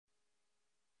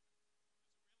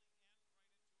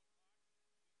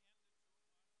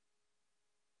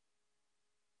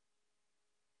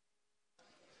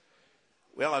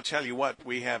Well, I'll tell you what,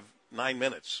 we have 9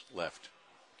 minutes left.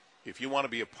 If you want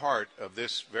to be a part of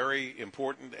this very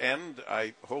important and,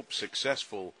 I hope,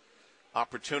 successful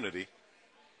opportunity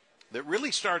that really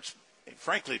starts,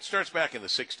 frankly, it starts back in the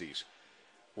 60s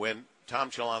when Tom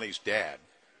Celani's dad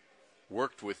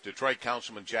worked with Detroit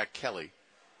Councilman Jack Kelly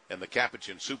and the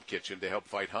Capuchin Soup Kitchen to help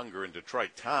fight hunger in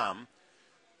Detroit. Tom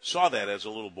saw that as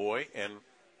a little boy and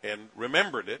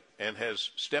remembered it and has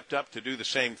stepped up to do the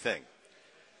same thing,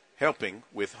 helping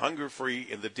with Hunger Free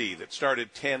in the D that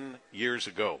started 10 years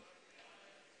ago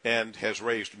and has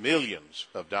raised millions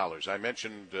of dollars. I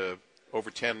mentioned over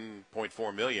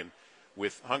 $10.4 million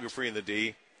with Hunger Free in the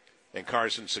D and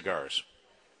Cars and Cigars.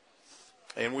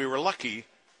 And we were lucky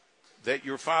that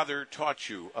your father taught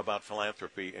you about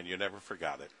philanthropy and you never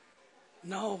forgot it.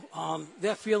 No,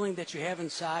 that feeling that you have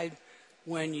inside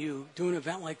when you do an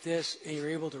event like this and you're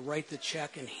able to write the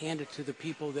check and hand it to the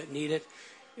people that need it,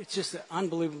 it's just an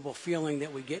unbelievable feeling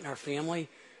that we get in our family.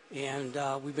 And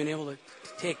we've been able to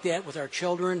take that with our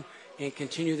children and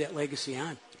continue that legacy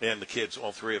on. And the kids,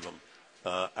 all three of them,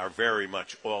 are very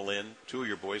much all in. Two of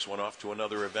your boys went off to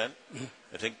another event. Mm-hmm.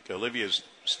 I think Olivia's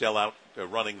still out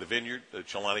running the vineyard, the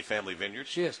Celani family vineyard.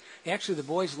 She is. Actually, the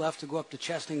boys left to go up to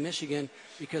Chesney, Michigan,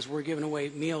 because we're giving away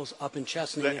meals up in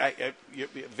Chesney.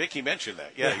 Vicki mentioned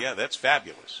that. Yeah, that's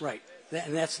fabulous. Right.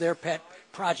 And that's their pet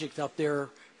project up there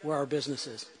where our business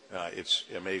is. It's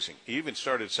amazing. He even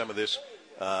started some of this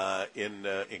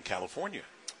in California.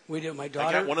 We did. My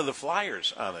daughter. I got one of the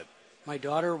flyers on it. My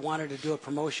daughter wanted to do a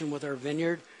promotion with our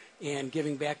vineyard and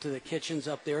giving back to the kitchens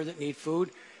up there that need food.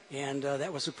 And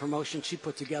that was a promotion she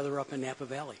put together up in Napa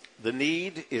Valley. The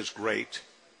need is great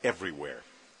everywhere.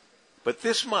 But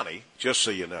this money, just so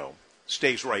you know,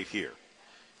 stays right here.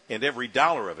 And every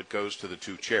dollar of it goes to the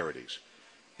two charities.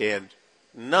 And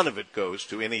none of it goes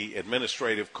to any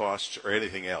administrative costs or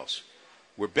anything else.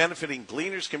 We're benefiting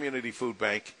Gleaners Community Food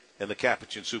Bank and the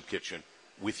Capuchin Soup Kitchen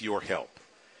with your help.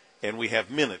 And we have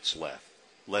minutes left,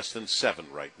 less than 7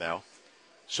 right now.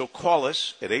 So call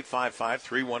us at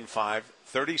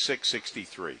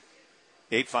 855-315-3663,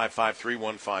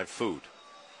 855-315-FOOD.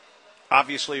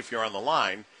 Obviously, if you're on the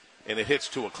line and it hits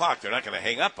 2 o'clock, they're not going to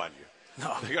hang up on you.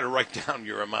 No. They're going to write down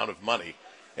your amount of money,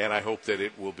 and I hope that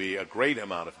it will be a great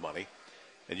amount of money.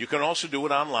 And you can also do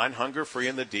it online,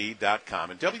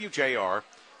 hungerfreeinthed.com. And WJR,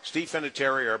 Steve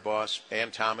Finateri, our boss, Ann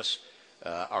Thomas,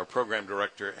 our program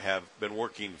director, have been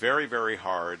working very, very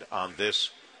hard on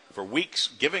this for weeks,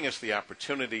 giving us the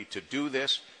opportunity to do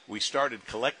this. We started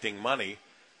collecting money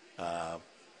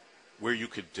where you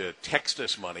could text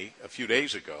us money a few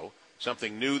days ago,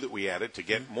 something new that we added to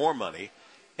get more money.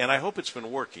 And I hope it's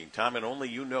been working, Tom, and only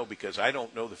you know, because I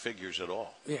don't know the figures at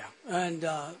all. Yeah, and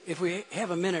if we have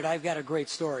a minute, I've got a great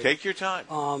story. Take your time.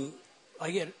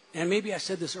 And maybe I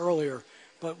said this earlier,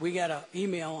 but we got an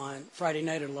email on Friday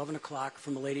night at 11 o'clock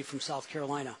from a lady from South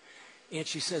Carolina. And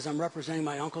she says, I'm representing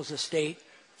my uncle's estate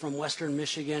from Western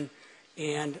Michigan.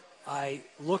 And I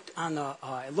looked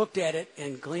at it,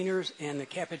 and Gleaners and the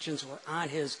Capuchins were on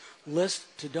his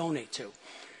list to donate to.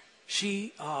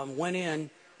 She went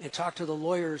in and talked to the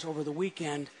lawyers over the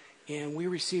weekend, and we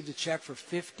received a check for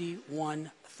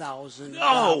 $51,000.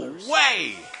 No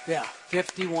way! Yeah,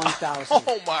 $51,000.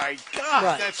 Oh my God,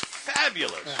 right. That's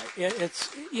fabulous. Right. It's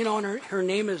and her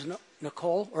name is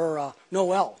Nicole or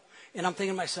Noelle, and I'm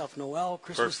thinking to myself, Noelle,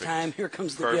 Christmas time, here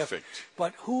comes the gift.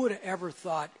 But who would have ever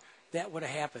thought that would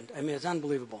have happened? I mean, it's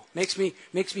unbelievable. Makes me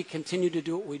continue to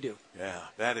do what we do. Yeah,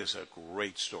 that is a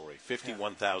great story.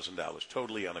 $51,000,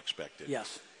 totally unexpected.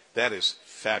 Yes. That is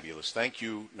fabulous. Thank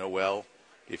you, Noelle,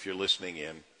 if you're listening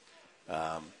in.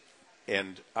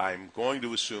 And I'm going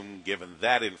to assume, given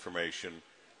that information,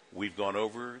 we've gone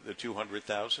over the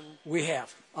 $200,000? We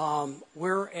have.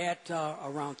 We're at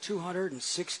around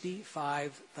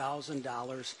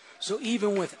 $265,000. So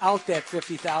even without that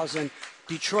 $50,000,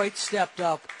 Detroit stepped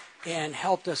up and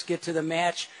helped us get to the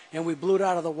match, and we blew it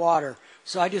out of the water.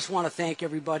 So I just want to thank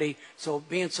everybody for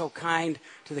being so kind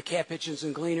to the Capuchins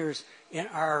and Gleaners in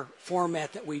our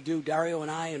format that we do. Dario and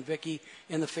I and Vicki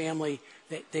and the family,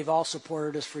 they've all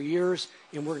supported us for years,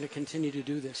 and we're going to continue to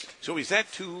do this. So is that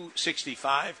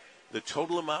 $265, the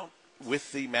total amount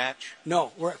with the match?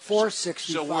 No, we're at $465.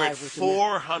 So we're at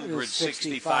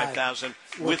 $465,000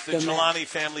 with the Celani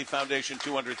Family Foundation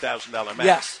 $200,000 match.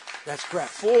 Yes, that's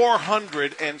correct.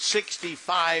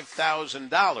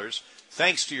 $465,000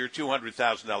 thanks to your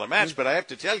 $200,000 match. But I have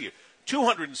to tell you,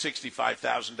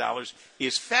 $265,000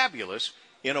 is fabulous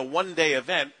in a one-day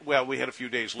event. Well, we had a few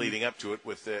days leading up to it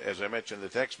with, as I mentioned, the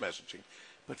text messaging.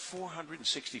 But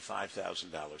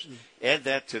 $465,000. Add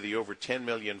that to the over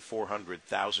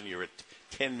 $10,400,000. You're at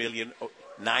 $10 million.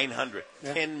 $900.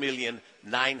 Yeah.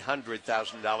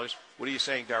 $10,900,000. What are you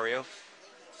saying, Dario?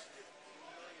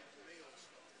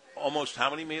 Almost how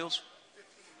many meals?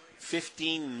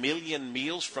 15 million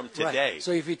meals from today. Right.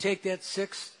 So if you take that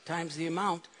 6 times the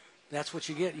amount, that's what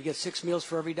you get. You get 6 meals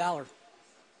for every $1. Wow.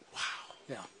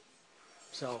 Yeah.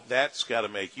 So that's got to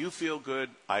make you feel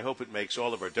good. I hope it makes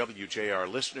all of our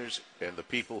WJR listeners and the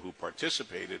people who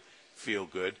participated feel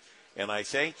good. And I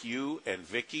thank you and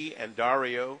Vicky and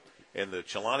Dario and the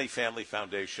Celani Family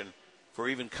Foundation for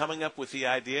even coming up with the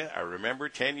idea. I remember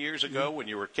 10 years ago when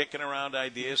you were kicking around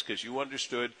ideas because you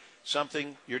understood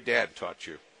something your dad taught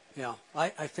you. Yeah,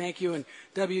 I thank you. And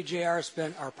WJR has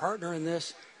been our partner in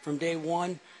this from day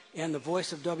one. And the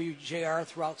voice of WJR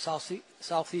throughout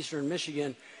southeastern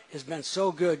Michigan has been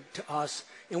so good to us.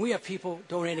 And we have people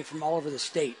donating from all over the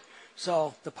state.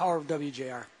 So the power of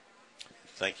WJR.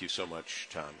 Thank you so much,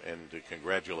 Tom, and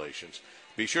congratulations.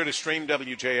 Be sure to stream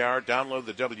WJR, download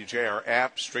the WJR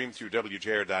app, stream through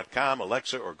WJR.com,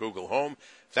 Alexa, or Google Home.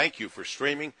 Thank you for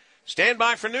streaming. Stand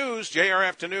by for news, JR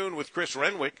Afternoon with Chris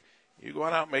Renwick. You go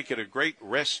on out and make it a great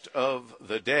rest of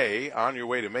the day on your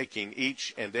way to making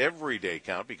each and every day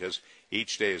count, because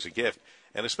each day is a gift.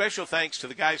 And a special thanks to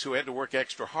the guys who had to work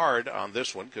extra hard on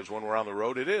this one, because when we're on the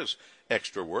road, it is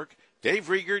extra work. Dave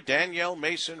Rieger, Danielle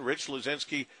Mason, Rich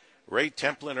Lazinski, Ray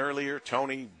Templin earlier,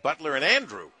 Tony Butler, and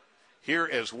Andrew here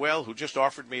as well, who just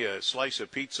offered me a slice of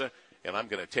pizza, and I'm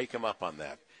going to take him up on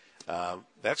that.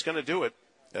 That's going to do it.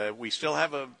 We still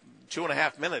have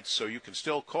 2.5 minutes, so you can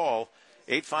still call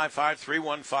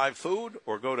 855-315-FOOD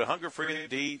or go to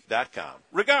hungerfreed.com.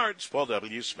 Regards, Paul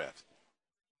W. Smith.